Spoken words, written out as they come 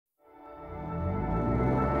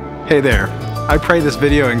Hey there, I pray this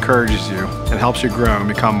video encourages you and helps you grow and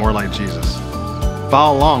become more like Jesus.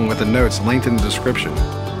 Follow along with the notes linked in the description.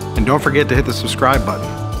 And don't forget to hit the subscribe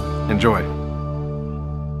button. Enjoy.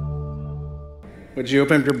 Would you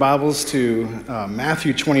open up your Bibles to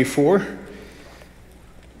Matthew 24?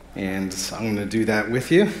 And I'm going to do that with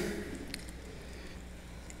you.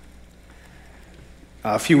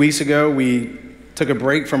 A few weeks ago, we took a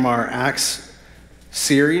break from our Acts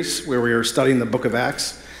series where we were studying the book of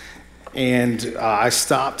Acts. And I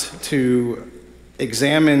stopped to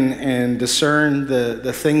examine and discern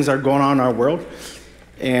the things that are going on in our world.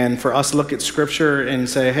 And for us to look at Scripture and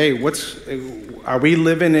say, hey, are we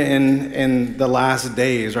living in the last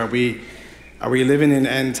days? Are we living in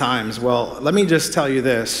end times? Well, let me just tell you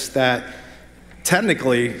this, that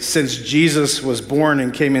technically, since Jesus was born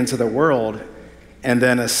and came into the world and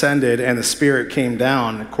then ascended and the Spirit came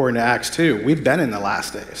down, according to Acts 2, we've been in the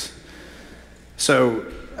last days. So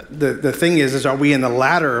the thing is are we in the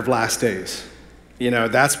latter of last days? You know,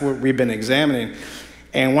 that's what we've been examining.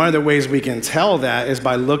 And one of the ways we can tell that is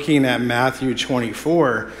by looking at Matthew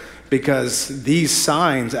 24, because these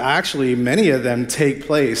signs, actually, many of them take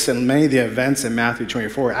place, and many of the events in Matthew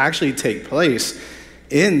 24 actually take place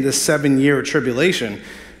in the 7-year tribulation.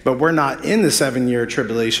 But we're not in the 7-year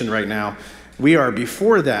tribulation right now. We are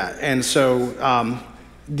before that. And so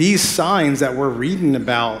these signs that we're reading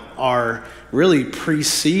about are really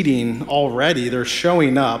preceding already. They're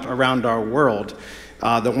showing up around our world,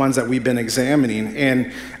 the ones that we've been examining.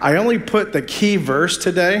 And I only put the key verse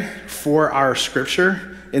today for our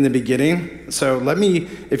scripture in the beginning. So let me,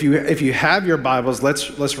 if you have your Bibles,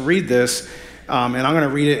 let's read this. And I'm going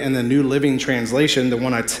to read it in the New Living Translation, the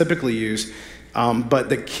one I typically use. But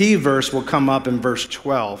the key verse will come up in verse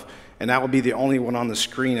 12, and that will be the only one on the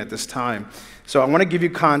screen at this time. So I want to give you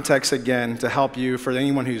context again to help you, for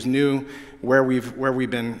anyone who's new, where we've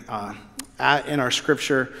been at in our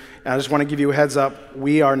scripture. And I just want to give you a heads up.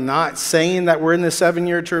 We are not saying that we're in the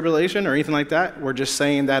 7-year tribulation or anything like that. We're just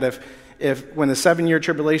saying that if when the 7-year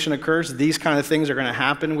tribulation occurs, these kind of things are going to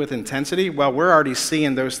happen with intensity. Well, we're already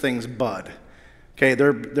seeing those things bud. Okay,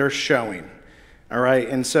 they're showing. All right,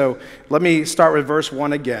 and so let me start with verse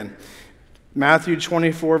 1 again. Matthew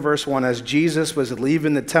 24, verse 1, as Jesus was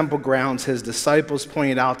leaving the temple grounds, his disciples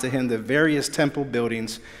pointed out to him the various temple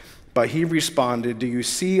buildings, but he responded, do you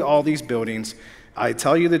see all these buildings? I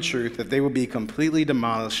tell you the truth, that they will be completely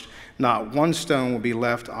demolished. Not one stone will be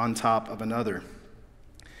left on top of another.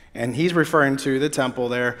 And he's referring to the temple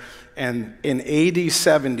there, and in AD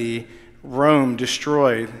 70, Rome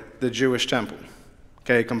destroyed the Jewish temple.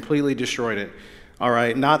 Okay, completely destroyed it. All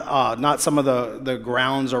right, not some of the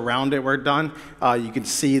grounds around it were done. You can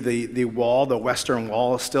see the wall, the western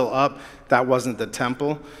wall is still up. That wasn't the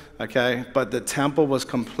temple, okay? But the temple was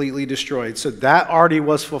completely destroyed. So that already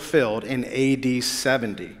was fulfilled in AD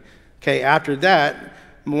 70. Okay, after that,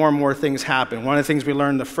 more and more things happened. One of the things we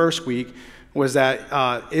learned the first week was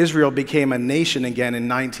that Israel became a nation again in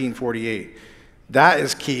 1948. That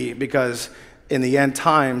is key because in the end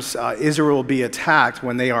times, Israel will be attacked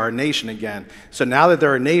when they are a nation again. So now that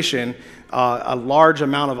they're a nation, a large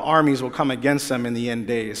amount of armies will come against them in the end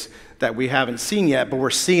days that we haven't seen yet, but we're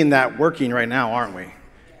seeing that working right now, aren't we?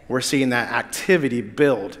 We're seeing that activity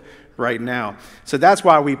build right now. So that's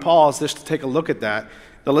why we pause just to take a look at that.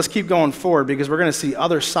 But let's keep going forward because we're going to see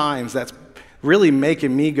other signs that's really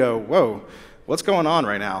making me go, whoa, what's going on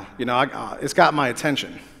right now? You know, it's got my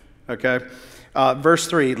attention, okay? Verse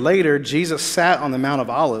 3, later, Jesus sat on the Mount of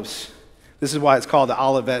Olives. This is why it's called the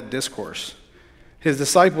Olivet Discourse. His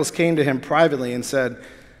disciples came to him privately and said,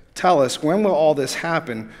 tell us, when will all this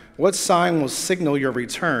happen? What sign will signal your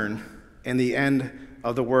return and the end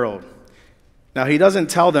of the world? Now, he doesn't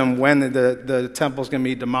tell them when the temple is going to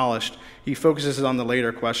be demolished. He focuses on the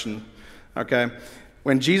later question, okay?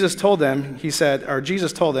 When Jesus told them,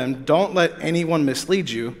 Jesus told them, don't let anyone mislead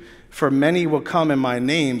you, for many will come in my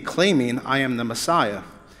name, claiming I am the Messiah.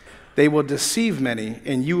 They will deceive many,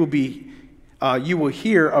 and you will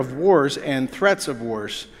hear of wars and threats of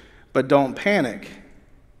wars, but don't panic.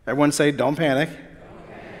 Everyone say, don't panic. Don't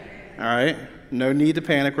panic. All right, no need to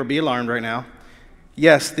panic or be alarmed right now.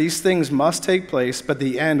 Yes, these things must take place, but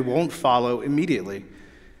the end won't follow immediately.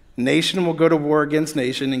 Nation will go to war against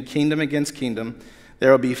nation and kingdom against kingdom.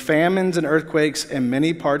 There will be famines and earthquakes in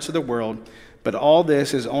many parts of the world, but all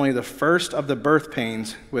this is only the first of the birth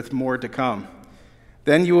pains, with more to come.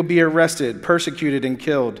 Then you will be arrested, persecuted, and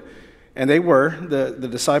killed. And they were. The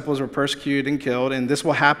disciples were persecuted and killed, and this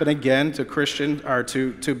will happen again to Christian, or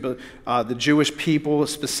to the Jewish people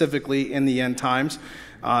specifically in the end times.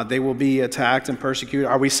 They will be attacked and persecuted.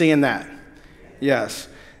 Are we seeing that? Yes.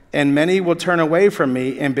 And many will turn away from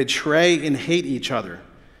me and betray and hate each other.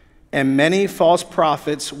 And many false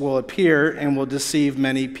prophets will appear and will deceive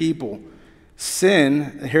many people.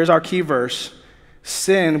 Sin, here's our key verse,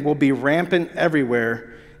 sin will be rampant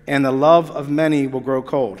everywhere, and the love of many will grow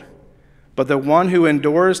cold. But the one who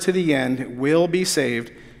endures to the end will be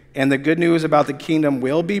saved, and the good news about the kingdom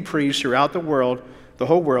will be preached throughout the world, the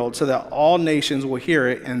whole world, so that all nations will hear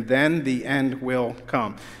it, and then the end will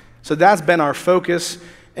come. So that's been our focus.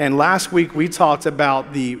 And last week we talked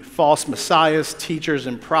about the false messiahs, teachers,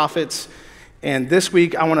 and prophets. And this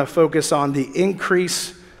week I want to focus on the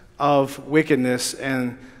increase of wickedness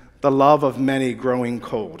and the love of many growing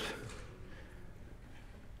cold.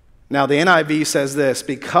 Now the NIV says this: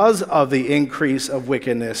 because of the increase of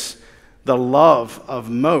wickedness, the love of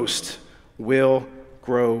most will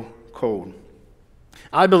grow cold.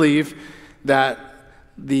 I believe that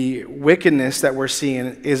the wickedness that we're seeing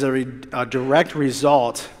is a direct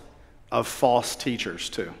result of false teachers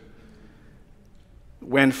too.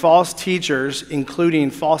 When false teachers,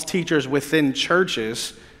 including false teachers within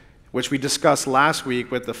churches, which we discussed last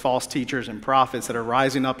week with the false teachers and prophets that are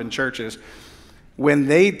rising up in churches, when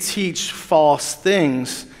they teach false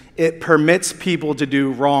things, it permits people to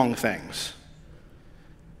do wrong things.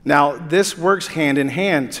 Now, this works hand in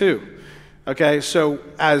hand too. Okay, so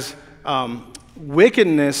as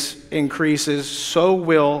wickedness increases, so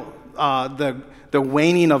will the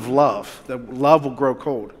waning of love. The love will grow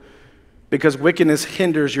cold because wickedness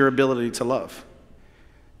hinders your ability to love.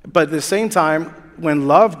 But at the same time, when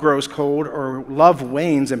love grows cold or love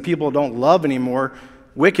wanes and people don't love anymore,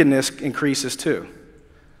 wickedness increases too.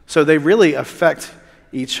 So they really affect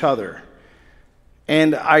each other.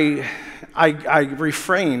 And I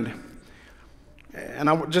refrained. And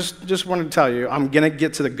I just wanted to tell you, I'm going to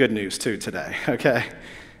get to the good news too today, okay?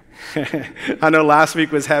 I know last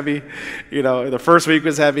week was heavy. You know, the first week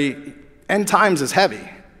was heavy. End times is heavy.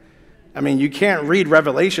 I mean, you can't read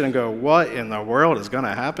Revelation and go, what in the world is going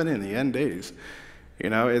to happen in the end days? You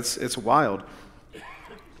know, it's wild.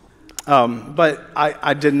 But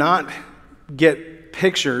I did not get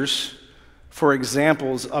pictures for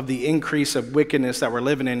examples of the increase of wickedness that we're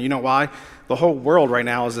living in. You know why? The whole world right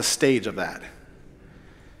now is a stage of that.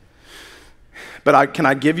 But can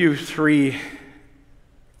I give you three?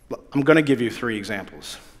 I'm going to give you three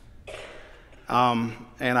examples. And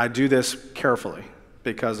I do this carefully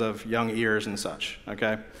because of young ears and such,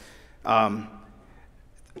 okay?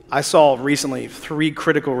 I saw recently 3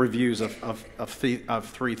 critical reviews of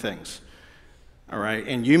 3 things, all right?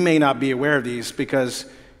 And you may not be aware of these because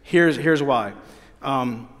here's why.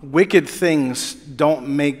 Wicked things don't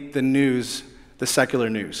make the news, the secular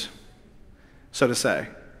news, so to say.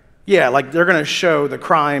 Yeah, like they're going to show the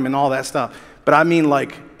crime and all that stuff. But I mean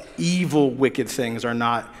like evil, wicked things are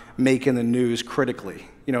not making the news critically.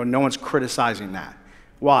 You know, no one's criticizing that.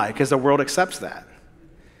 Why? Because the world accepts that.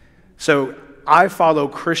 So I follow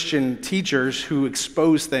Christian teachers who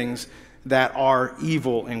expose things that are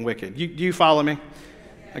evil and wicked. Do you follow me?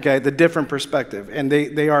 Okay, the different perspective. And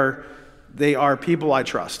they are people I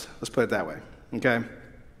trust. Let's put it that way. Okay?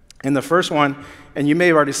 And the first one, and you may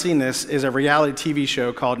have already seen this, is a reality TV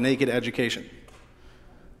show called Naked Education.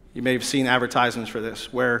 You may have seen advertisements for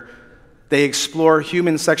this, where they explore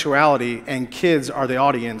human sexuality and kids are the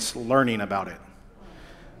audience learning about it.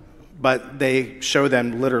 But they show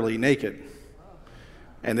them literally naked.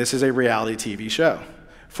 And this is a reality TV show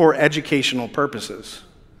for educational purposes.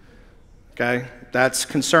 Okay? That's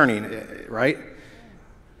concerning, right?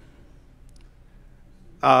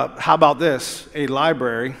 How about this? A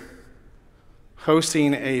library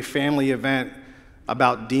hosting a family event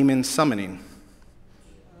about demon summoning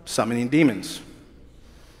demons.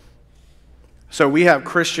 So we have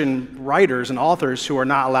Christian writers and authors who are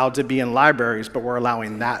not allowed to be in libraries, but we're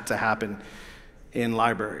allowing that to happen in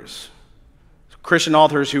libraries. Christian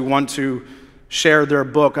authors who want to share their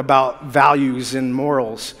book about values and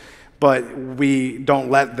morals, but we don't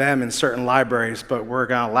let them in certain libraries, but we're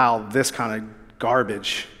going to allow this kind of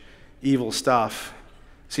garbage, evil stuff.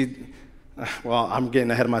 See, well, I'm getting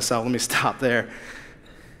ahead of myself. Let me stop there.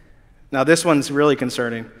 Now, this one's really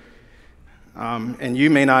concerning. And you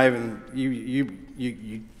may not even,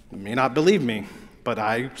 you may not believe me, but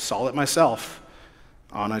I saw it myself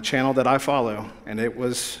on a channel that I follow, and it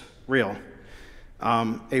was real.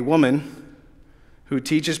 A woman who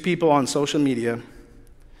teaches people on social media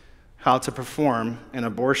how to perform an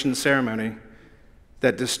abortion ceremony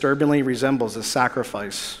that disturbingly resembles a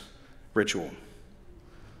sacrifice ritual.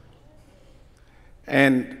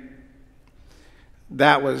 And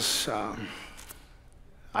that was,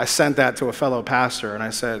 I sent that to a fellow pastor, and I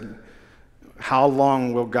said, how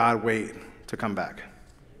long will God wait to come back?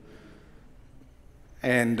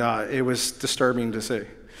 And it was disturbing to see.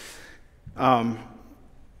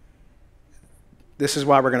 This is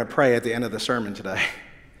why we're going to pray at the end of the sermon today,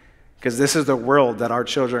 because this is the world that our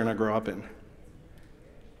children are going to grow up in.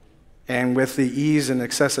 And with the ease and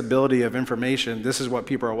accessibility of information, this is what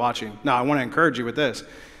people are watching. Now, I want to encourage you with this.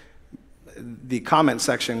 The comment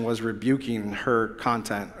section was rebuking her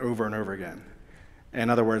content over and over again. In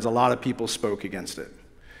other words, a lot of people spoke against it,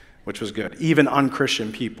 which was good. Even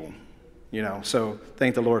unchristian people, so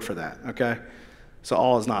thank the Lord for that, okay? So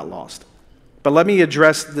all is not lost. But let me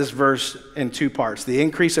address this verse in two parts. The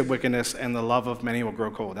increase of wickedness and the love of many will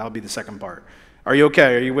grow cold. That'll be the second part. Are you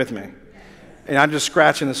okay? Are you with me? And I'm just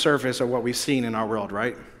scratching the surface of what we've seen in our world,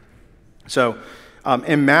 right? So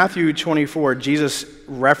in Matthew 24, Jesus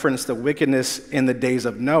referenced the wickedness in the days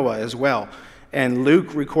of Noah as well. And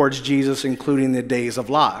Luke records Jesus including the days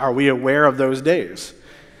of Lot. Are we aware of those days?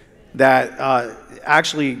 That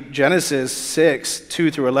actually Genesis 6,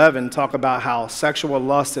 2 through 11 talk about how sexual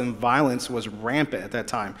lust and violence was rampant at that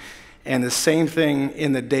time. And the same thing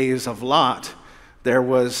in the days of Lot. There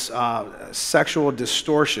was sexual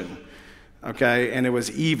distortion, okay, and it was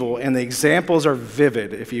evil. And the examples are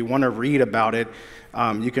vivid. If you want to read about it,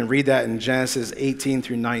 you can read that in Genesis 18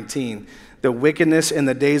 through 19. The wickedness in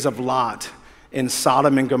the days of Lot in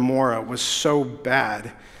Sodom and Gomorrah was so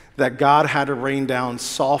bad that God had to rain down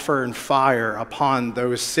sulfur and fire upon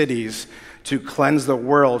those cities to cleanse the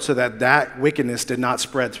world so that that wickedness did not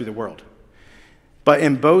spread through the world. But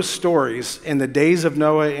in both stories, in the days of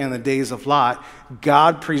Noah and the days of Lot,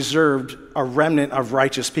 God preserved a remnant of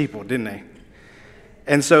righteous people, didn't he?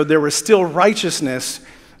 And so there was still righteousness,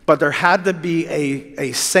 but there had to be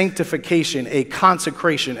a sanctification, a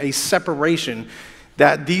consecration, a separation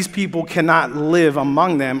that these people cannot live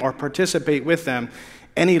among them or participate with them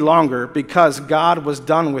any longer because God was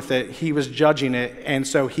done with it. He was judging it, and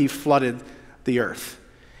so he flooded the earth.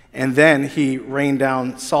 And then he rained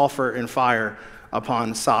down sulfur and fire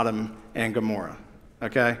upon Sodom and Gomorrah,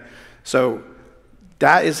 okay? So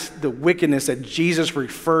that is the wickedness that Jesus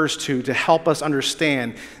refers to help us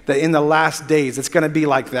understand that in the last days, it's going to be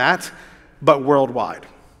like that, but worldwide.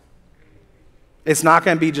 It's not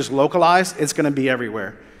going to be just localized. It's going to be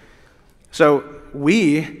everywhere. So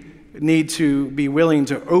we need to be willing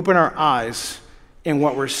to open our eyes in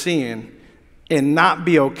what we're seeing and not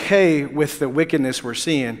be okay with the wickedness we're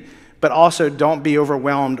seeing, but also don't be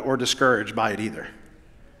overwhelmed or discouraged by it either.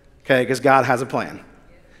 Okay, because God has a plan.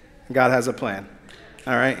 God has a plan.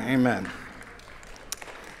 All right, amen.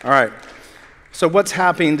 All right, so what's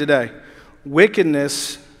happening today?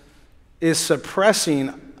 Wickedness is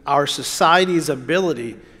suppressing our society's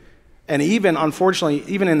ability, and even, unfortunately,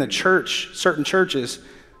 even in the church, certain churches,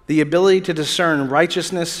 the ability to discern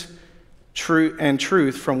righteousness and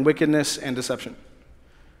truth from wickedness and deception.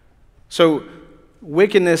 So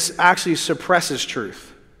wickedness actually suppresses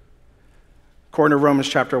truth, according to Romans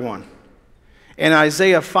chapter 1. In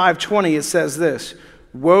Isaiah 5:20, it says this: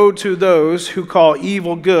 "Woe to those who call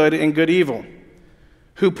evil good and good evil,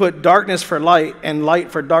 who put darkness for light and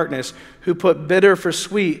light for darkness, who put bitter for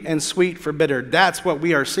sweet and sweet for bitter." That's what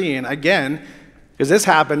we are seeing again, because this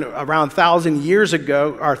happened around 1,000 years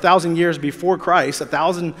ago, or 1,000 years before Christ,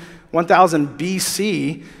 1000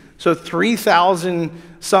 BC. So 3,000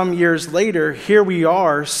 some years later, here we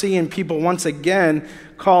are seeing people once again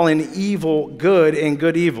calling evil good and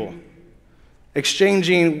good evil.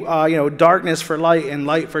 Exchanging darkness for light and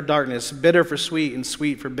light for darkness, bitter for sweet and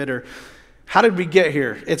sweet for bitter. How did we get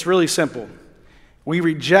here? It's really simple. We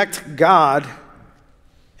reject God,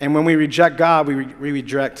 and when we reject God, we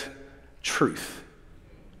reject truth.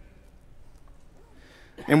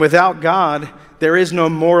 And without God, there is no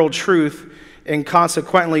moral truth, and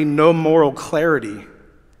consequently, no moral clarity.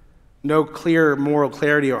 No clear moral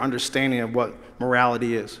clarity or understanding of what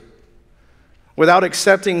morality is. Without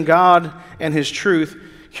accepting God and his truth,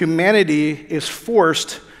 humanity is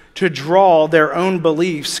forced to draw their own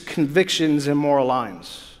beliefs, convictions, and moral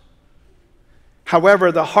lines.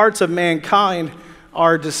 However, the hearts of mankind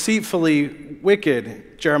are deceitfully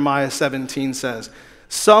wicked, Jeremiah 17 says.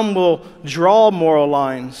 Some will draw moral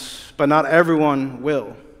lines, but not everyone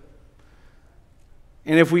will.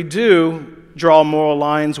 And if we do draw moral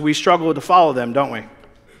lines, we struggle to follow them, don't we?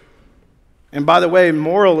 And by the way,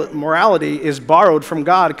 morality is borrowed from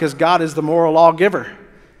God because God is the moral lawgiver.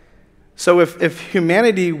 So if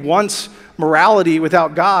humanity wants morality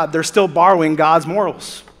without God, they're still borrowing God's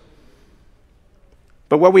morals.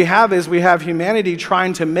 But what we have is we have humanity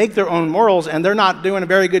trying to make their own morals, and they're not doing a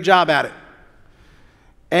very good job at it.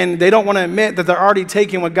 And they don't want to admit that they're already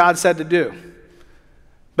taking what God said to do.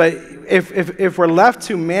 But if we're left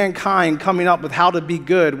to mankind coming up with how to be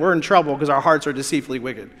good, we're in trouble because our hearts are deceitfully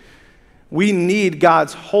wicked. We need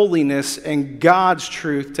God's holiness and God's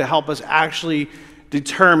truth to help us actually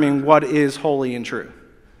determine what is holy and true,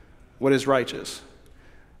 what is righteous.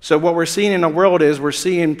 So what we're seeing in the world is we're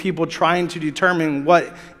seeing people trying to determine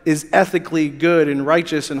what is ethically good and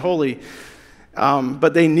righteous and holy,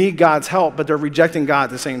 but they need God's help, but they're rejecting God at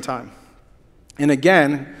the same time. And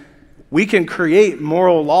again, we can create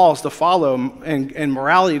moral laws to follow and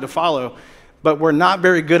morality to follow, but we're not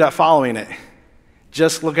very good at following it.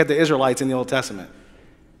 Just look at the Israelites in the Old Testament.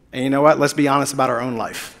 And you know what? Let's be honest about our own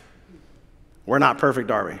life. We're not perfect,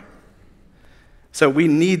 are we? So we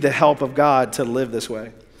need the help of God to live this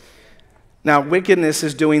way. Now, wickedness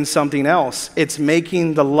is doing something else. It's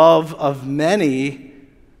making the love of many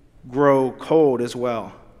grow cold as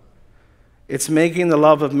well. It's making the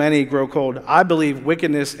love of many grow cold. I believe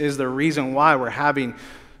wickedness is the reason why we're having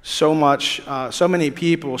so many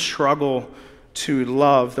people struggle to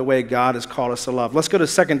love the way God has called us to love. Let's go to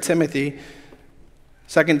 2 Timothy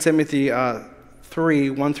 3,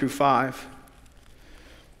 1 through 5.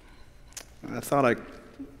 I thought I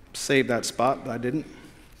saved that spot, but I didn't.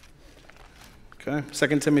 Okay,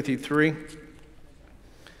 2 Timothy 3.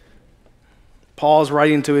 Paul's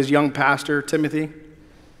writing to his young pastor, Timothy.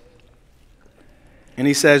 And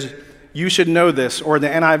he says, you should know this, or the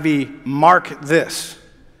NIV, mark this.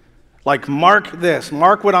 Like, mark this.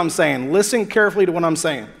 Mark what I'm saying. Listen carefully to what I'm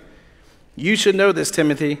saying. You should know this,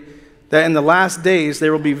 Timothy, that in the last days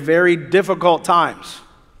there will be very difficult times.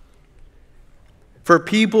 For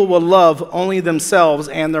people will love only themselves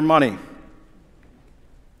and their money.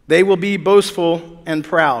 They will be boastful and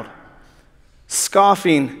proud,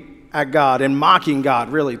 scoffing at God and mocking God,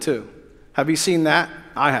 really, too. Have you seen that?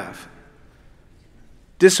 I have.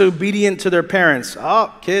 Disobedient to their parents.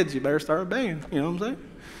 Oh, kids, you better start obeying. You know what I'm saying?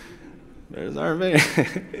 Better start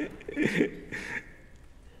obeying.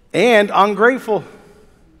 And ungrateful.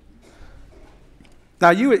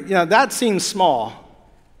 Now, you know, that seems small,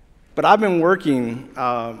 but I've been working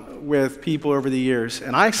with people over the years,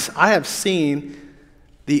 and I have seen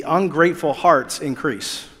the ungrateful hearts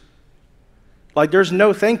increase. Like, there's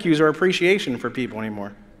no thank yous or appreciation for people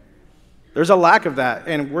anymore. There's a lack of that,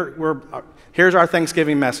 and here's our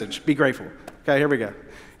Thanksgiving message. Be grateful. Okay, here we go.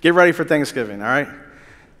 Get ready for Thanksgiving, all right?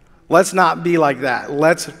 Let's not be like that.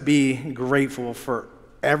 Let's be grateful for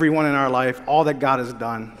everyone in our life, all that God has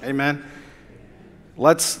done. Amen?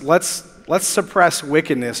 Let's suppress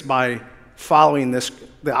wickedness by following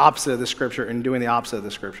the opposite of the Scripture and doing the opposite of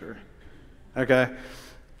the Scripture. Okay?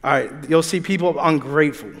 All right, you'll see people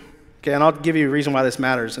ungrateful. Okay, and I'll give you a reason why this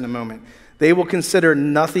matters in a moment. They will consider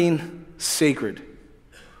nothing sacred.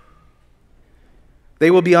 They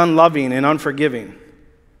will be unloving and unforgiving.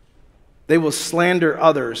 They will slander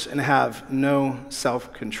others and have no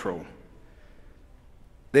self-control.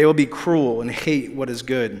 They will be cruel and hate what is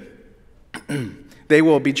good. They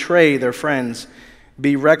will betray their friends,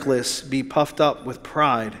 be reckless, be puffed up with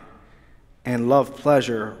pride, and love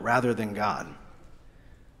pleasure rather than God.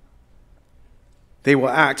 They will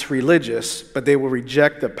act religious, but they will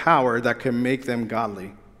reject the power that can make them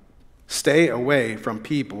godly. Stay away from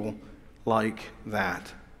people like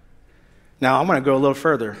that. Now, I'm going to go a little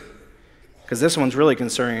further, because this one's really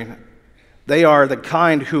concerning. They are the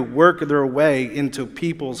kind who work their way into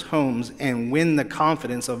people's homes and win the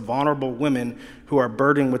confidence of vulnerable women who are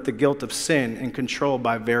burdened with the guilt of sin and controlled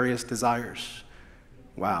by various desires.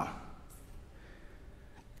 Wow.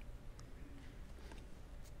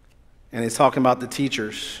 And he's talking about the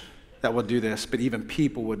teachers that will do this, but even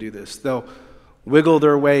people will do this. They'll wiggle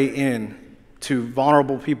their way in to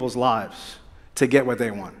vulnerable people's lives to get what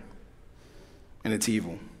they want. And it's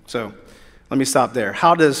evil. So let me stop there.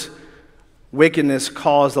 How does wickedness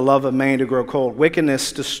cause the love of man to grow cold?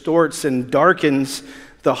 Wickedness distorts and darkens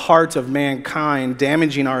the heart of mankind,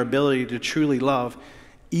 damaging our ability to truly love,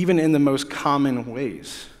 even in the most common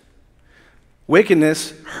ways.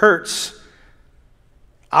 Wickedness hurts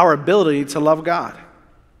our ability to love God.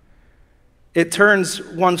 It turns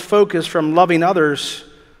one's focus from loving others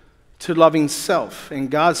to loving self. And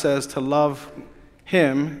God says to love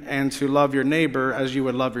him and to love your neighbor as you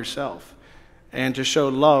would love yourself, and to show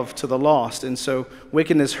love to the lost. And so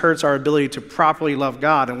wickedness hurts our ability to properly love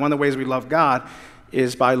God. And one of the ways we love God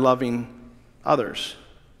is by loving others.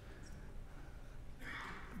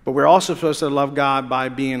 But we're also supposed to love God by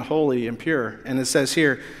being holy and pure. And it says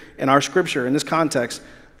here in our scripture, in this context,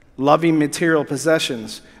 loving material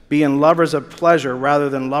possessions, being lovers of pleasure rather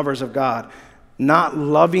than lovers of God, not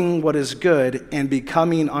loving what is good and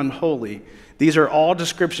becoming unholy. These are all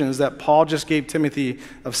descriptions that Paul just gave Timothy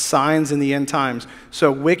of signs in the end times.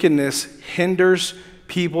 So wickedness hinders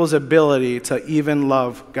people's ability to even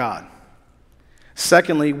love God.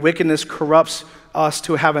 Secondly, wickedness corrupts us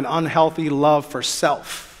to have an unhealthy love for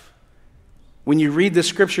self. When you read the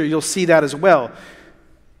scripture, you'll see that as well.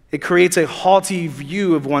 It creates a haughty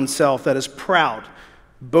view of oneself that is proud,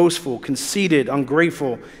 boastful, conceited,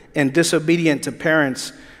 ungrateful, and disobedient to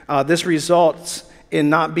parents. This results in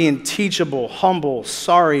not being teachable, humble,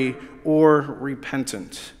 sorry, or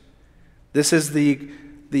repentant. This is the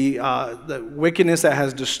wickedness that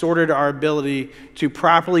has distorted our ability to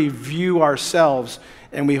properly view ourselves,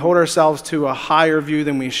 and we hold ourselves to a higher view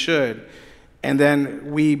than we should, and then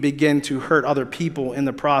we begin to hurt other people in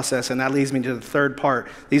the process, and that leads me to the third part.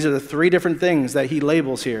 These are the three different things that he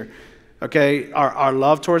labels here, okay? Our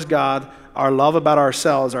love towards God, our love about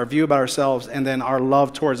ourselves, our view about ourselves, and then our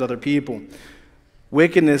love towards other people.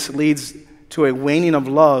 Wickedness leads to a waning of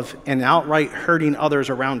love and outright hurting others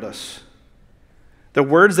around us. The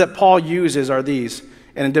words that Paul uses are these,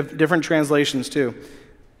 and in different translations too.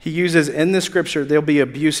 He uses in the scripture, they'll be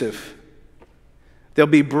abusive, they'll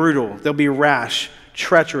be brutal, they'll be rash,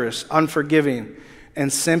 treacherous, unforgiving,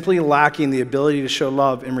 and simply lacking the ability to show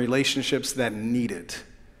love in relationships that need it.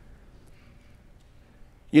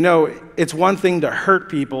 You know, it's one thing to hurt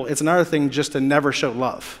people, it's another thing just to never show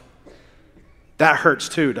love. That hurts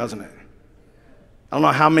too, doesn't it? I don't know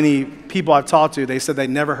how many people I've talked to, they said they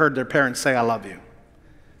never heard their parents say, "I love you."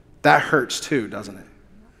 That hurts too, doesn't it?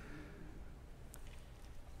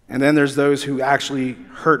 And then there's those who actually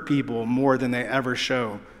hurt people more than they ever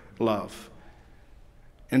show love.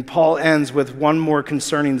 And Paul ends with one more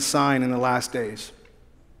concerning sign in the last days.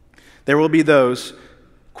 There will be those,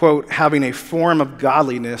 quote, having a form of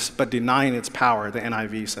godliness but denying its power, the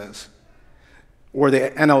NIV says. Or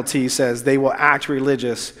the NLT says they will act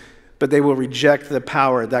religious, but they will reject the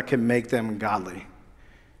power that can make them godly.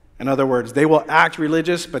 In other words, they will act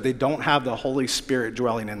religious, but they don't have the Holy Spirit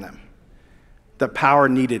dwelling in them. The power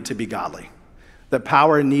needed to be godly. The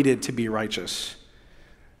power needed to be righteous.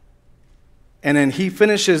 And then he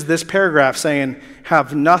finishes this paragraph saying,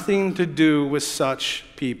 have nothing to do with such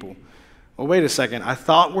people. Well, wait a second. I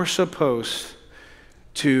thought we're supposed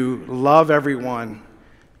to love everyone,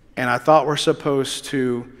 and I thought we're supposed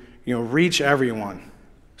to, reach everyone.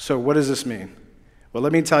 So what does this mean? Well,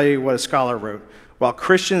 let me tell you what a scholar wrote. While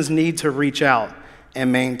Christians need to reach out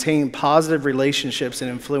and maintain positive relationships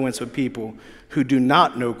and influence with people who do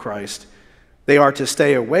not know Christ, they are to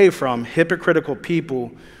stay away from hypocritical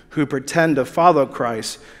people who pretend to follow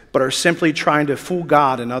Christ but are simply trying to fool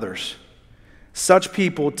God and others. Such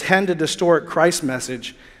people tend to distort Christ's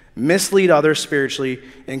message, mislead others spiritually,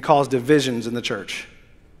 and cause divisions in the church.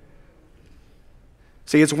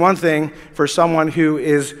 See, it's one thing for someone who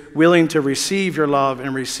is willing to receive your love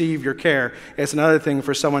and receive your care. It's another thing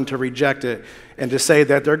for someone to reject it and to say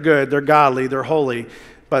that they're good, they're godly, they're holy,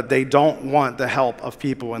 but they don't want the help of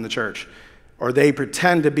people in the church. Or they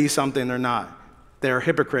pretend to be something they're not. They're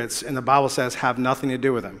hypocrites, and the Bible says have nothing to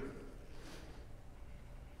do with them.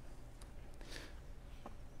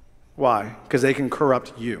 Why? Because they can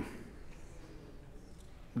corrupt you.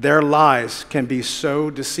 Their lies can be so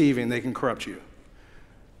deceiving, they can corrupt you.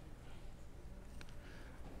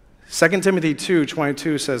 2 Timothy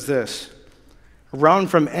 2:22 says this, run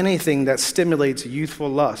from anything that stimulates youthful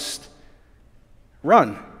lust.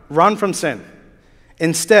 Run from sin.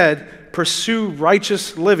 Instead, pursue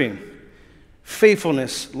righteous living,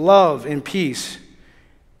 faithfulness, love, and peace.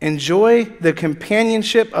 Enjoy the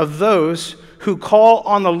companionship of those who call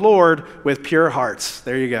on the Lord with pure hearts.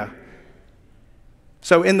 There you go.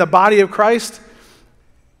 So in the body of Christ,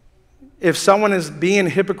 if someone is being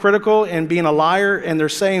hypocritical and being a liar and they're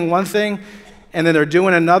saying one thing and then they're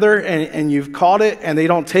doing another and you've caught it and they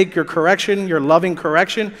don't take your correction, your loving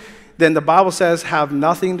correction, then the Bible says have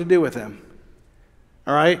nothing to do with them.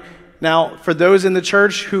 All right? Now, for those in the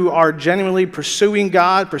church who are genuinely pursuing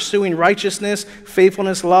God, pursuing righteousness,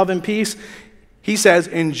 faithfulness, love, and peace, he says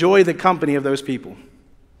enjoy the company of those people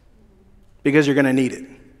because you're going to need it.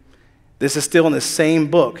 This is still in the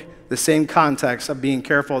same book, the same context of being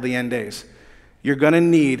careful of the end days. You're going to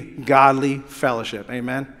need godly fellowship.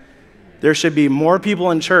 Amen? There should be more people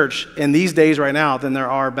in church in these days right now than there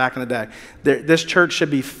are back in the day. This church should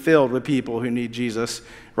be filled with people who need Jesus,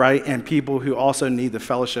 right? And people who also need the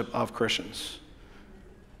fellowship of Christians.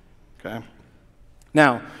 Okay?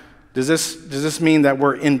 Now, does this mean that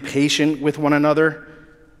we're impatient with one another?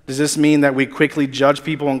 Does this mean that we quickly judge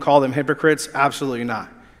people and call them hypocrites? Absolutely not.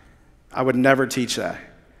 I would never teach that.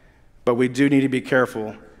 But we do need to be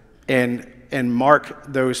careful and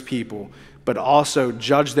mark those people. but also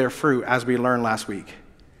judge their fruit, as we learned last week.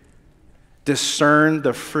 Discern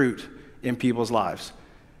the fruit in people's lives.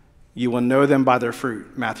 You will know them by their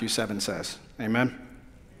fruit, Matthew 7 says. Amen?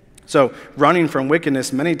 So running from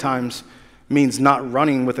wickedness many times means not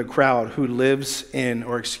running with a crowd who lives in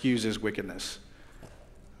or excuses wickedness.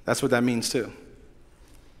 That's what that means too.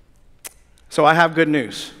 So I have good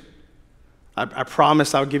news. I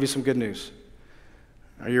promised I would give you some good news.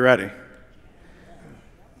 Are you ready?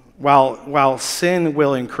 While sin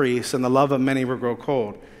will increase and the love of many will grow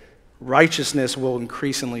cold, righteousness will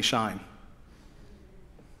increasingly shine.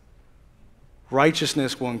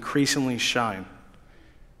 Righteousness will increasingly shine.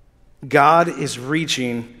 God is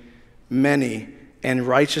reaching many, and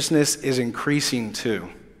righteousness is increasing too.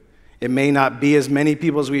 It may not be as many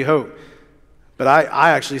people as we hope, but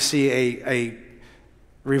I actually see a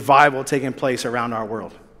revival taking place around our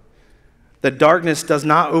world. The darkness does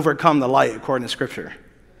not overcome the light, according to Scripture.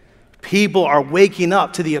 People are waking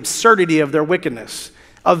up to the absurdity of their wickedness,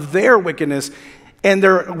 and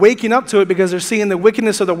they're waking up to it because they're seeing the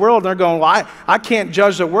wickedness of the world, and they're going, well, I can't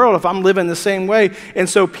judge the world if I'm living the same way. And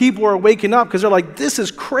so people are waking up because they're like, this is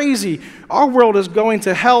crazy. Our world is going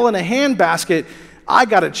to hell in a handbasket. I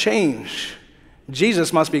got to change.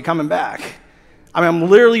 Jesus must be coming back. I mean, I'm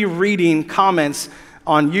literally reading comments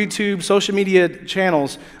on YouTube, social media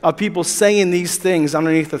channels of people saying these things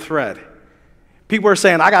underneath the thread. People are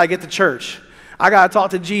saying, I got to get to church. I got to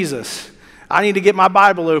talk to Jesus. I need to get my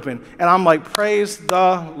Bible open. And I'm like, praise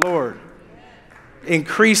the Lord.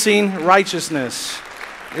 Increasing righteousness.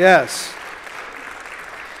 Yes.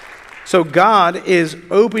 So God is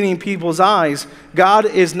opening people's eyes. God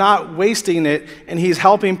is not wasting it, and he's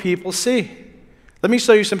helping people see. Let me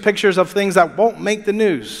show you some pictures of things that won't make the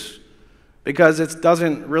news because it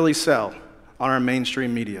doesn't really sell on our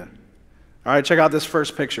mainstream media. All right, check out this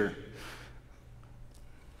first picture.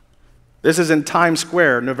 This is in Times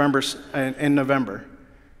Square in November.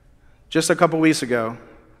 Just a couple weeks ago,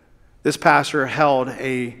 this pastor held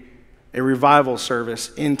a revival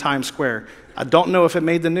service in Times Square. I don't know if it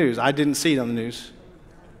made the news. I didn't see it on the news.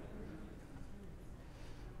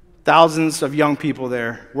 Thousands of young people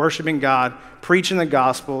there worshiping God, preaching the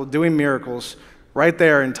gospel, doing miracles right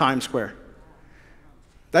there in Times Square.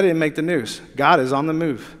 That didn't make the news. God is on the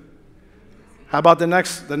move. How about the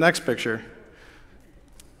next picture?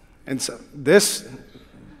 And so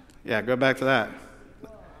go back to that.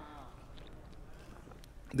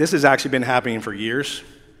 This has actually been happening for years.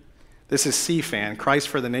 This is CFAN, Christ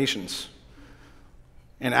for the Nations,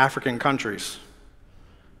 in African countries.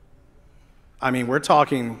 I mean, we're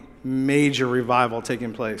talking major revival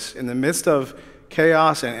taking place. In the midst of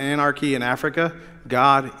chaos and anarchy in Africa,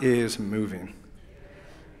 God is moving.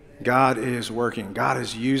 God is working. God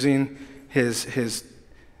is using his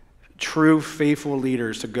true, faithful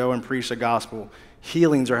leaders to go and preach the gospel.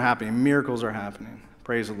 Healings are happening. Miracles are happening.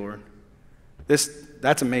 Praise the Lord.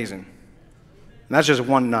 That's amazing. And that's just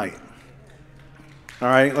one night. All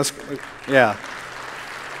right, let's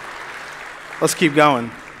keep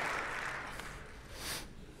going.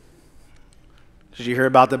 Did you hear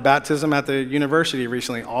about the baptism at the university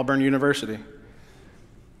recently, Auburn University?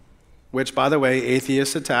 Which, by the way,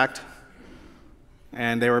 atheists attacked,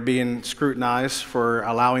 and they were being scrutinized for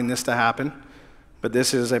allowing this to happen. But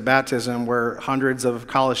this is a baptism where hundreds of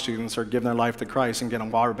college students are giving their life to Christ and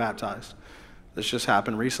getting water baptized. This just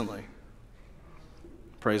happened recently.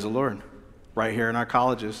 Praise the Lord. Right here in our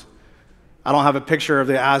colleges. I don't have a picture of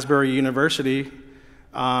the Asbury University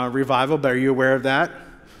revival, but are you aware of that?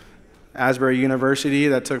 Asbury University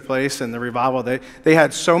that took place and the revival. They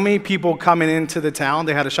had so many people coming into the town,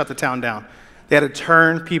 they had to shut the town down. They had to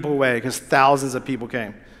turn people away because thousands of people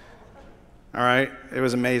came. All right? It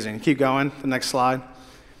was amazing. Keep going. The next slide.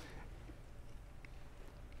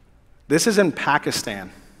 This is in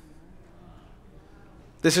Pakistan.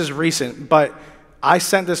 This is recent, but I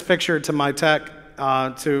sent this picture to my tech,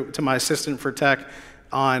 to my assistant for tech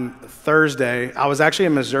on Thursday. I was actually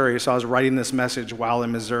in Missouri, so I was writing this message while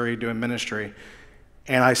in Missouri doing ministry.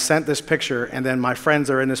 And I sent this picture, and then my friends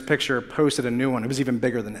that are in this picture posted a new one. It was even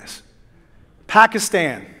bigger than this.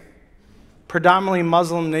 Pakistan, predominantly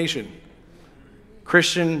Muslim nation.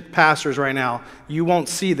 Christian pastors right now, you won't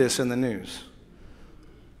see this in the news.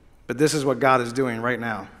 But this is what God is doing right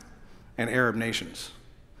now in Arab nations.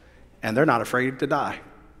 And they're not afraid to die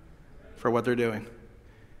for what they're doing.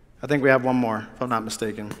 I think we have one more, if I'm not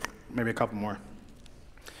mistaken. Maybe a couple more.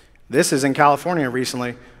 This is in California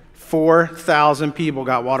recently. 4,000 people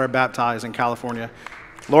got water baptized in California.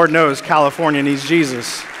 Lord knows California needs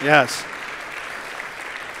Jesus. Yes.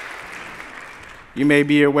 You may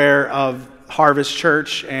be aware of Harvest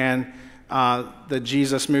Church and the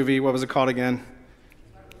Jesus movie. What was it called again?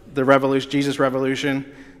 The Revolution, Jesus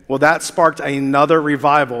Revolution. Well, that sparked another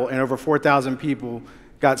revival, and over 4,000 people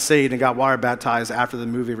got saved and got water baptized after the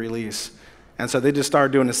movie release. And so they just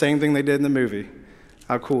started doing the same thing they did in the movie.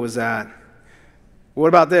 How cool was that? What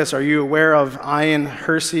about this? Are you aware of Ayan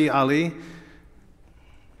Hirsi Ali?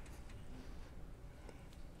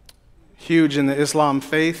 Huge in the Islam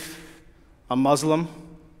faith, a Muslim.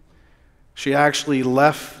 She actually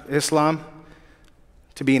left Islam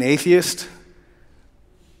to be an atheist.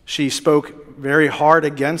 She spoke very hard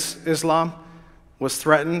against Islam, was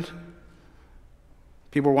threatened.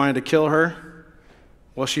 People wanted to kill her.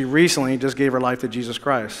 Well, she recently just gave her life to Jesus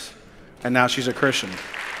Christ, and now she's a Christian.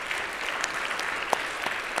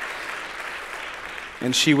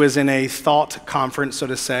 And she was in a thought conference, so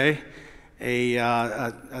to say,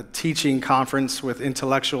 a teaching conference with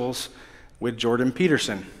intellectuals with Jordan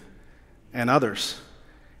Peterson and others.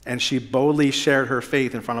 And she boldly shared her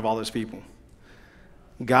faith in front of all those people.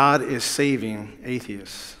 God is saving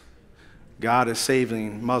atheists. God is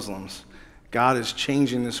saving Muslims. God is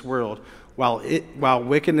changing this world. While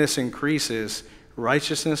wickedness increases,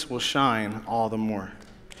 righteousness will shine all the more.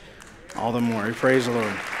 All the more. We praise the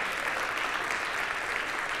Lord.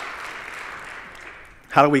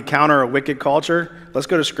 How do we counter a wicked culture? Let's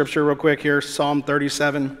go to scripture real quick here. Psalm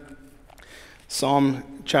 37. Psalm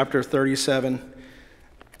chapter 37.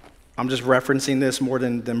 I'm just referencing this more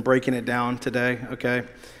than breaking it down today, okay?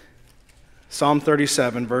 Psalm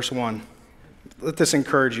 37, verse 1. Let this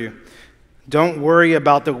encourage you. Don't worry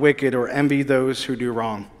about the wicked or envy those who do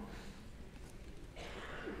wrong.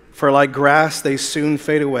 For like grass, they soon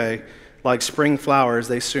fade away. Like spring flowers,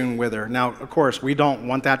 they soon wither. Now, of course, we don't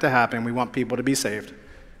want that to happen. We want people to be saved.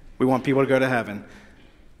 We want people to go to heaven.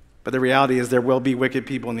 But the reality is there will be wicked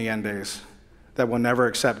people in the end days that will never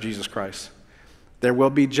accept Jesus Christ. There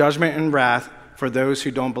will be judgment and wrath for those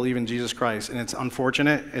who don't believe in Jesus Christ. And it's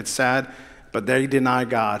unfortunate, it's sad, but they deny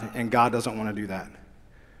God, and God doesn't want to do that.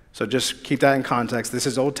 So just keep that in context. This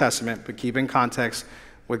is Old Testament, but keep in context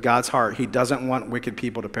with God's heart. He doesn't want wicked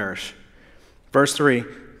people to perish. Verse 3,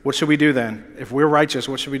 what should we do then? If we're righteous,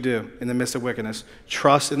 what should we do in the midst of wickedness?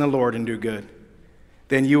 Trust in the Lord and do good.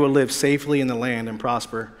 Then you will live safely in the land and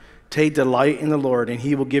prosper. Take delight in the Lord, and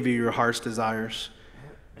he will give you your heart's desires.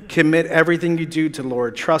 Commit everything you do to the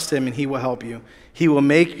Lord. Trust him, and he will help you. He will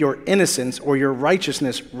make your innocence or your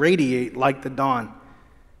righteousness radiate like the dawn,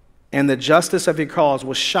 and the justice of your cause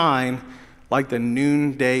will shine like the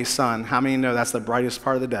noonday sun. How many know that's the brightest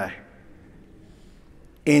part of the day?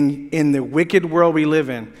 In the wicked world we live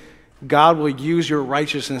in, God will use your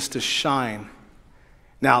righteousness to shine.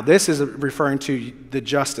 Now, this is referring to the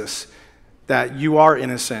justice, that you are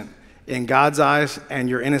innocent in God's eyes, and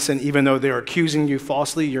you're innocent even though they're accusing you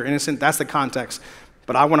falsely. You're innocent. That's the context.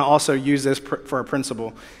 But I want to also use this for a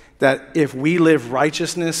principle, that if we live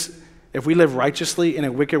righteously in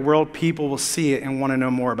a wicked world, people will see it and want to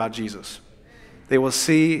know more about Jesus. They will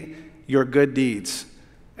see your good deeds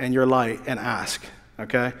and your light and ask,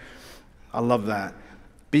 okay? I love that.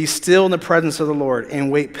 Be still in the presence of the Lord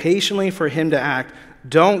and wait patiently for him to act.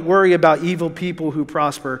 Don't worry about evil people who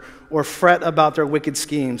prosper or fret about their wicked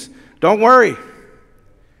schemes. Don't worry.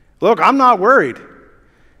 Look, I'm not worried.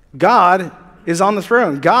 God is on the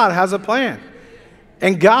throne. God has a plan.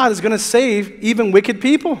 And God is going to save even wicked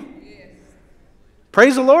people.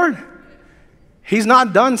 Praise the Lord. He's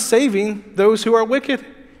not done saving those who are wicked.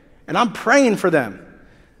 And I'm praying for them.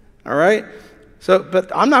 All right?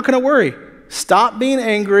 But I'm not going to worry. Stop being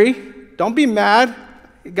angry. Don't be mad.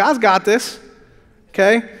 God's got this.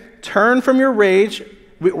 Okay? Turn from your rage.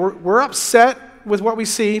 We're upset with what we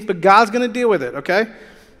see, but God's going to deal with it, okay?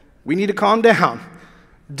 We need to calm down.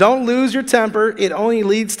 Don't lose your temper. It only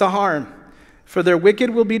leads to harm. For their wicked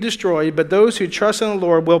will be destroyed, but those who trust in the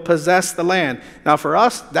Lord will possess the land. Now for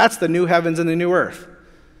us, that's the new heavens and the new earth.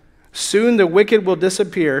 Soon the wicked will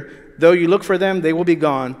disappear. Though you look for them, they will be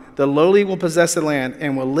gone. The lowly will possess the land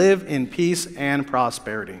and will live in peace and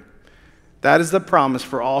prosperity. That is the promise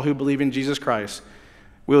for all who believe in Jesus Christ.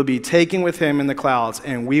 We will be taken with him in the clouds,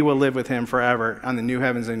 and we will live with him forever on the new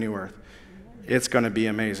heavens and new earth. It's going to be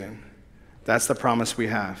amazing. That's the promise we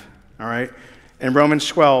have, all right? In Romans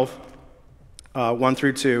 12, 1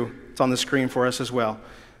 through 2, it's on the screen for us as well.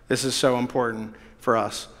 This is so important for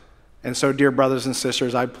us. And so, dear brothers and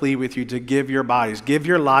sisters, I plead with you to give your bodies, give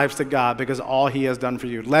your lives to God because all he has done for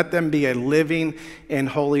you. Let them be a living and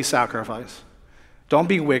holy sacrifice. Don't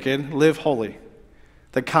be wicked, live holy,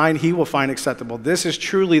 the kind he will find acceptable. This is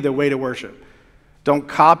truly the way to worship. Don't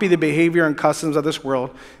copy the behavior and customs of this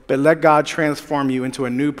world, but let God transform you into a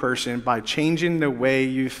new person by changing the way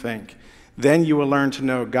you think. Then you will learn to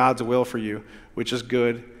know God's will for you, which is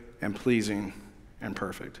good and pleasing and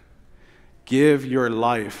perfect. Give your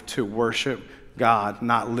life to worship God,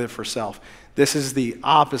 not live for self. This is the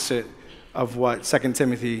opposite of what 2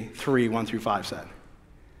 Timothy 3, 1 through 5 said.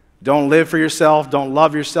 Don't live for yourself. Don't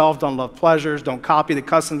love yourself. Don't love pleasures. Don't copy the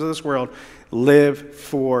customs of this world. Live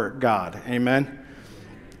for God. Amen?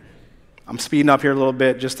 I'm speeding up here a little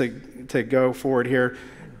bit just to go forward here.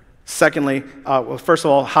 Secondly, first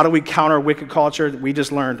of all, how do we counter wicked culture? We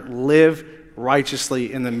just learned, live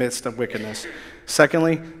righteously in the midst of wickedness.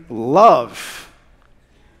 Secondly, love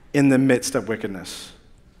in the midst of wickedness.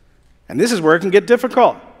 And this is where it can get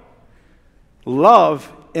difficult.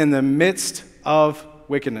 Love in the midst of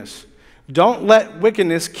wickedness. Don't let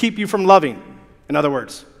wickedness keep you from loving. In other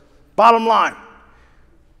words, bottom line,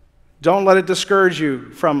 don't let it discourage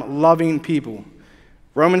you from loving people.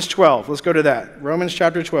 Romans 12, let's go to that. Romans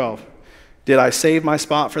chapter 12. Did I save my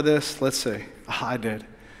spot for this? Let's see. I did.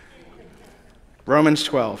 Romans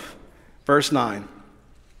 12, verse 9.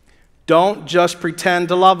 Don't just pretend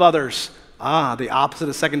to love others. The opposite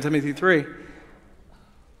of 2 Timothy 3.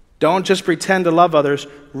 Don't just pretend to love others.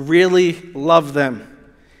 Really love them.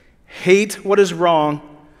 Hate what is wrong.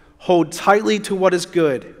 Hold tightly to what is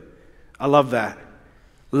good. I love that.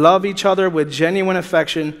 Love each other with genuine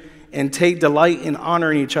affection and take delight in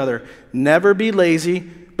honoring each other. Never be lazy,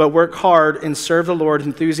 but work hard and serve the Lord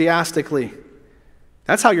enthusiastically.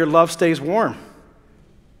 That's how your love stays warm.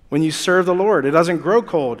 When you serve the Lord, it doesn't grow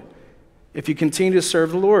cold if you continue to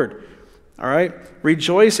serve the Lord. All right?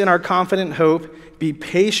 Rejoice in our confident hope. Be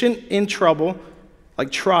patient in trouble, like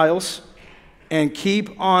trials, and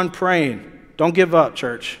keep on praying. Don't give up,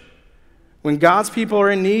 church. When God's people are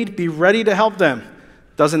in need, be ready to help them.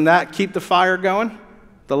 Doesn't that keep the fire going?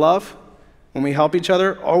 The love? When we help each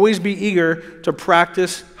other, always be eager to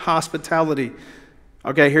practice hospitality.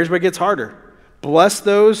 Okay, here's where it gets harder. Bless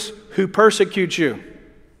those who persecute you.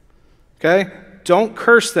 Okay? Don't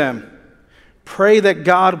curse them. Pray that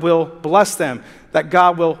God will bless them, that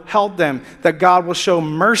God will help them, that God will show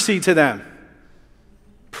mercy to them.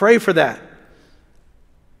 Pray for that.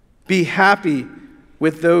 Be happy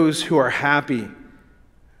with those who are happy.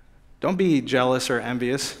 Don't be jealous or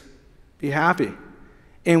envious. Be happy.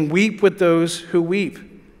 And weep with those who weep.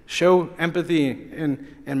 Show empathy and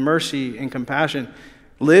mercy and compassion.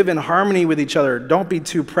 Live in harmony with each other. Don't be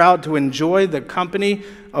too proud to enjoy the company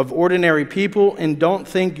of ordinary people, and don't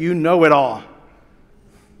think you know it all.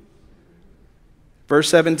 Verse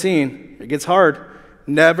 17, it gets hard.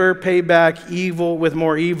 Never pay back evil with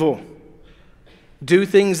more evil. Do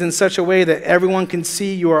things in such a way that everyone can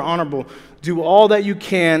see you are honorable. Do all that you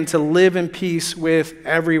can to live in peace with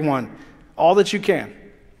everyone. All that you can.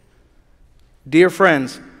 Dear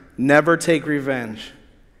friends, never take revenge.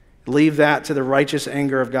 Leave that to the righteous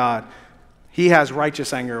anger of God. He has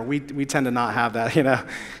righteous anger. We tend to not have that, you know.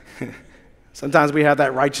 Sometimes we have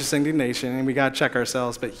that righteous indignation, and we got to check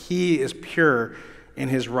ourselves. But he is pure in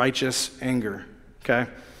his righteous anger, okay?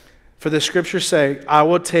 For the scriptures say, I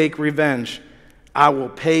will take revenge. I will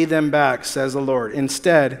pay them back, says the Lord.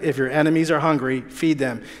 Instead, if your enemies are hungry, feed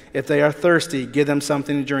them. If they are thirsty, give them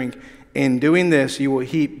something to drink. In doing this, you will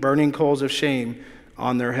heap burning coals of shame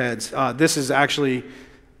on their heads. This is actually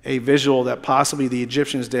a visual that possibly the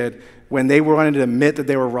Egyptians did. When they wanted to admit that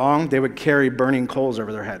they were wrong, they would carry burning coals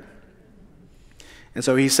over their head. And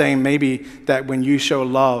so he's saying maybe that when you show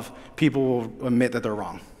love, people will admit that they're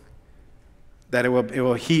wrong. That it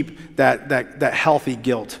will heap that healthy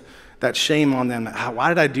guilt, that shame on them. Why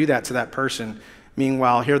did I do that to that person?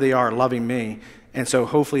 Meanwhile, here they are loving me. And so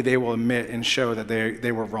hopefully they will admit and show that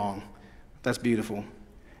they were wrong. That's beautiful.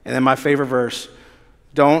 And then my favorite verse,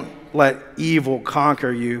 don't let evil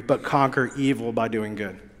conquer you, but conquer evil by doing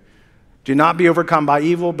good. Do not be overcome by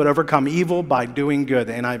evil, but overcome evil by doing good,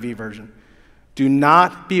 the NIV version. Do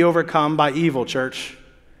not be overcome by evil, church.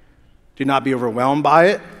 Do not be overwhelmed by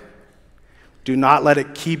it. Do not let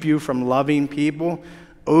it keep you from loving people.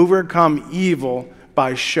 Overcome evil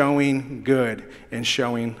by showing good and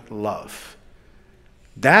showing love.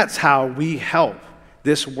 That's how we help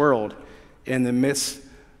this world in the midst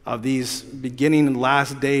of these beginning and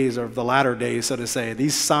last days, or the latter days, so to say,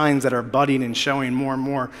 these signs that are budding and showing more and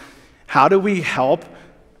more. How do we help?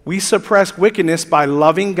 We suppress wickedness by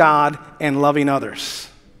loving God and loving others.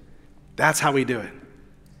 That's how we do it.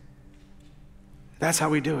 That's how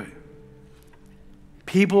we do it.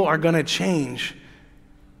 People are going to change.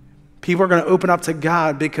 People are going to open up to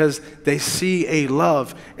God because they see a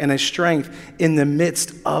love and a strength in the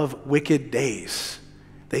midst of wicked days.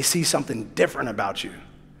 They see something different about you.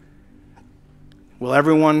 Will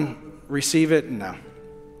everyone receive it? No.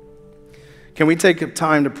 Can we take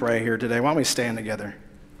time to pray here today? Why don't we stand together?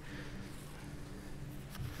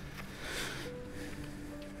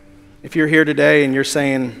 If you're here today and you're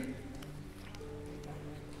saying,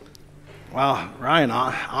 well, Ryan,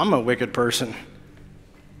 I'm a wicked person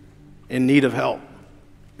in need of help.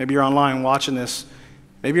 Maybe you're online watching this.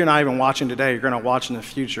 Maybe you're not even watching today. You're going to watch in the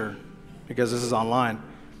future because this is online.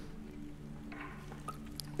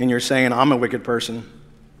 And you're saying, I'm a wicked person.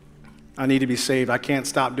 I need to be saved. I can't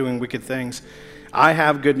stop doing wicked things. I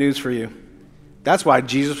have good news for you. That's why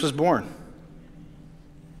Jesus was born.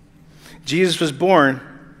 Jesus was born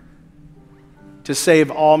to save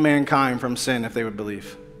all mankind from sin if they would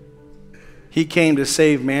believe. He came to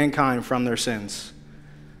save mankind from their sins.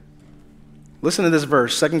 Listen to this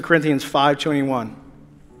verse, 2 Corinthians 5:21.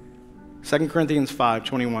 2 Corinthians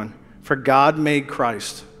 5:21. For God made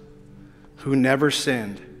Christ, who never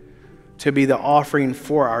sinned, to be the offering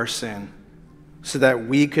for our sin, so that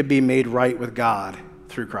we could be made right with God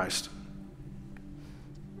through Christ.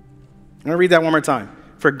 I'm going to read that one more time.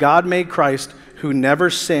 For God made Christ, who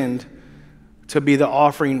never sinned, to be the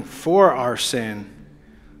offering for our sin,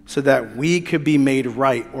 so that we could be made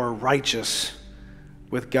right or righteous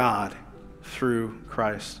with God through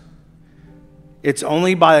Christ. It's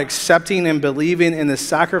only by accepting and believing in the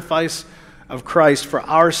sacrifice of Christ for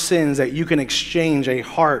our sins that you can exchange a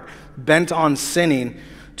heart bent on sinning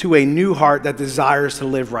to a new heart that desires to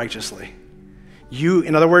live righteously.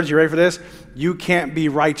 In other words, you ready for this? You can't be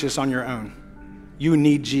righteous on your own. You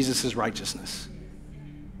need Jesus' righteousness.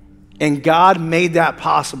 And God made that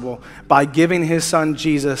possible by giving his son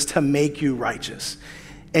Jesus to make you righteous.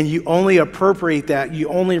 And you only appropriate that, you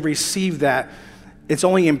only receive that, it's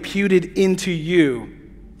only imputed into you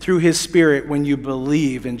through his Spirit when you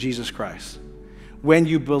believe in Jesus Christ. When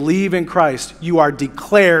you believe in Christ, you are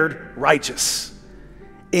declared righteous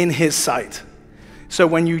in his sight. So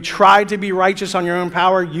when you try to be righteous on your own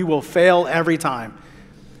power, you will fail every time.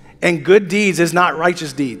 And good deeds is not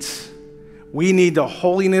righteous deeds. We need the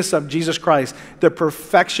holiness of Jesus Christ, the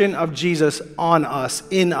perfection of Jesus on us,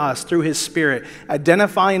 in us, through his Spirit,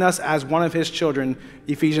 identifying us as one of his children,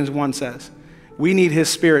 Ephesians 1 says. We need his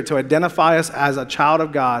Spirit to identify us as a child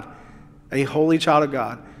of God, a holy child of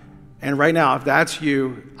God. And right now, if that's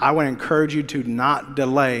you, I want to encourage you to not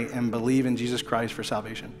delay and believe in Jesus Christ for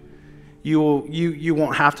salvation. You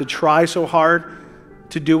won't have to try so hard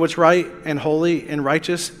to do what's right and holy and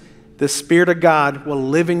righteous. The Spirit of God will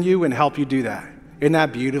live in you and help you do that. Isn't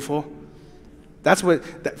that beautiful? That's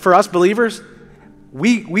what, for us believers,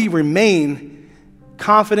 we remain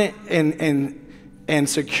confident and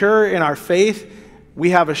secure in our faith. We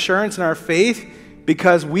have assurance in our faith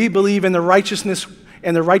because we believe in the righteousness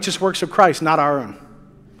and the righteous works of Christ, not our own.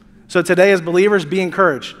 So today as believers, be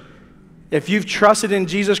encouraged. If you've trusted in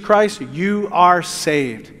Jesus Christ, you are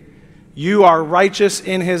saved. You are righteous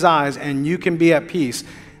in his eyes and you can be at peace.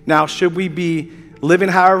 Now, should we be living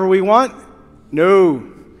however we want?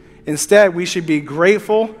 No. Instead, we should be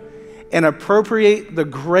grateful and appropriate the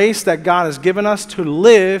grace that God has given us to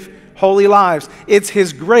live holy lives. It's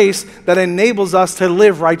his grace that enables us to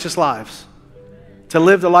live righteous lives, to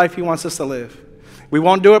live the life he wants us to live. We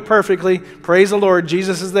won't do it perfectly. Praise the Lord.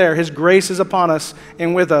 Jesus is there. His grace is upon us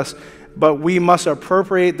and with us. But we must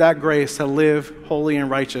appropriate that grace to live holy and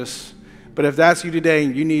righteous. But if that's you today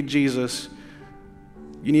and you need Jesus,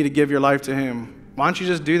 you need to give your life to him. Why don't you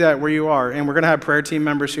just do that where you are? And we're going to have prayer team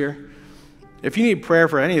members here. If you need prayer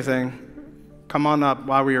for anything, come on up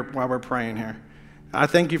while we're praying here. I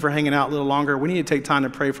thank you for hanging out a little longer. We need to take time to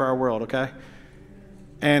pray for our world, okay?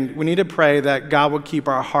 And we need to pray that God will keep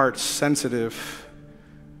our hearts sensitive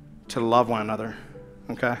to love one another,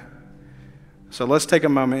 okay? So let's take a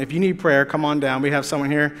moment. If you need prayer, come on down. We have someone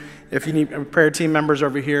here. If you need prayer team members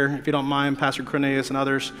over here, if you don't mind, Pastor Cornelius and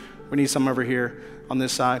others, we need some over here on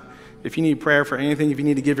this side. If you need prayer for anything, if you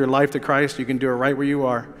need to give your life to Christ, you can do it right where you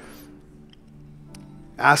are.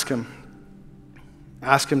 Ask him.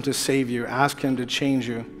 Ask him to save you. Ask him to change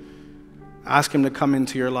you. Ask him to come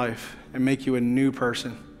into your life and make you a new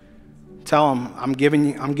person. Tell him, I'm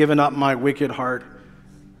giving up my wicked heart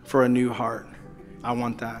for a new heart. I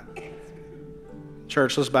want that.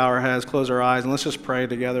 Church, let's bow our heads, close our eyes, and let's just pray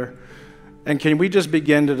together. And can we just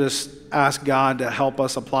begin to just ask God to help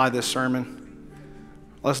us apply this sermon?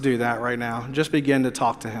 Let's do that right now. Just begin to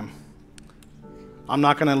talk to him. I'm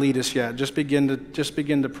not going to lead us yet. Just begin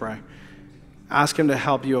to pray. Ask him to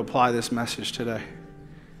help you apply this message today.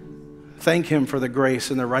 Thank him for the grace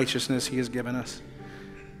and the righteousness he has given us.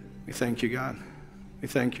 We thank you, God. We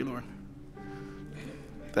thank you, Lord.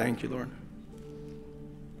 Thank you, Lord.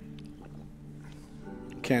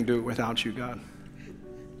 Can't do it without you, God.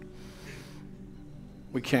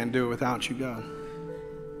 We can't do it without you, God.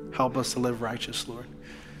 Help us to live righteous, Lord.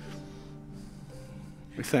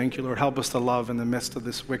 We thank you, Lord. Help us to love in the midst of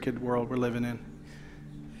this wicked world we're living in.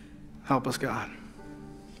 Help us, God.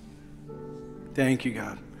 Thank you,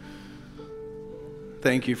 God.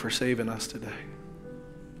 Thank you for saving us today.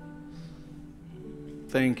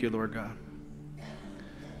 Thank you, Lord God.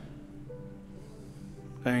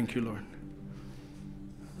 Thank you, Lord.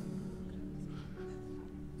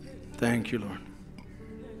 Thank you, Lord.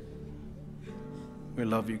 We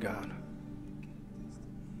love you, God.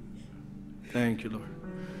 Thank you, Lord.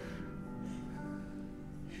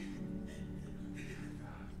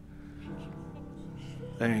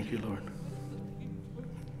 Thank you, Lord.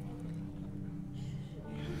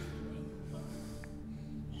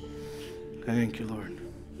 Thank you, Lord.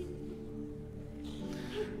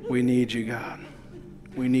 We need you, God.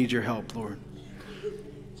 We need your help, Lord.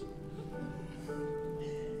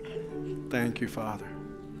 Thank you, Father.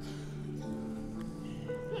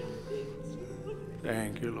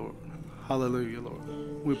 Thank you, Lord. Hallelujah, Lord.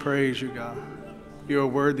 We praise you, God. You are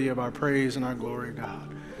worthy of our praise and our glory,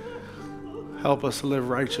 God. Help us to live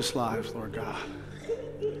righteous lives, Lord God.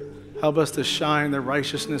 Help us to shine the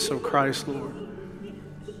righteousness of Christ, Lord.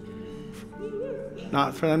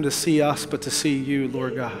 Not for them to see us, but to see you,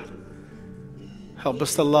 Lord God. Help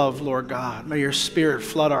us to love, Lord God. May your Spirit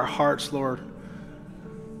flood our hearts, Lord.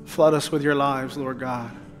 Flood us with your lives, Lord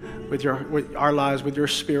God. With our lives, with your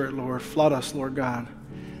Spirit, Lord. Flood us, Lord God.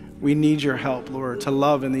 We need your help, Lord, to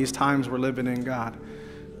love in these times we're living in, God.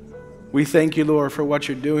 We thank you, Lord, for what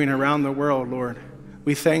you're doing around the world, Lord.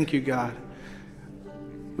 We thank you, God.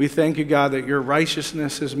 We thank you, God, that your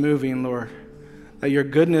righteousness is moving, Lord. That your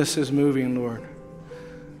goodness is moving, Lord.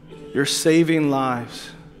 You're saving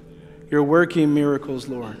lives. You're working miracles,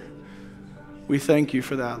 Lord. We thank you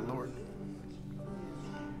for that, Lord.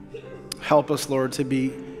 Help us, Lord, to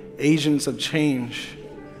be agents of change,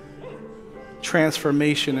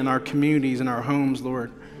 transformation in our communities and our homes,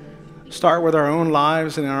 Lord. Start with our own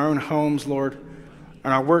lives and in our own homes, Lord,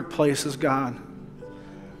 and our workplaces, God,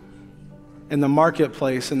 in the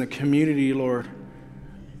marketplace, in the community, Lord.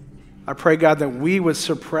 I pray, God, that we would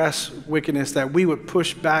suppress wickedness, that we would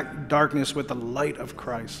push back darkness with the light of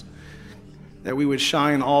Christ, that we would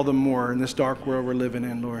shine all the more in this dark world we're living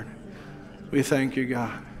in, Lord. We thank you,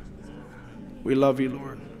 God. We love you,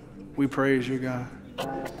 Lord. We praise you, God.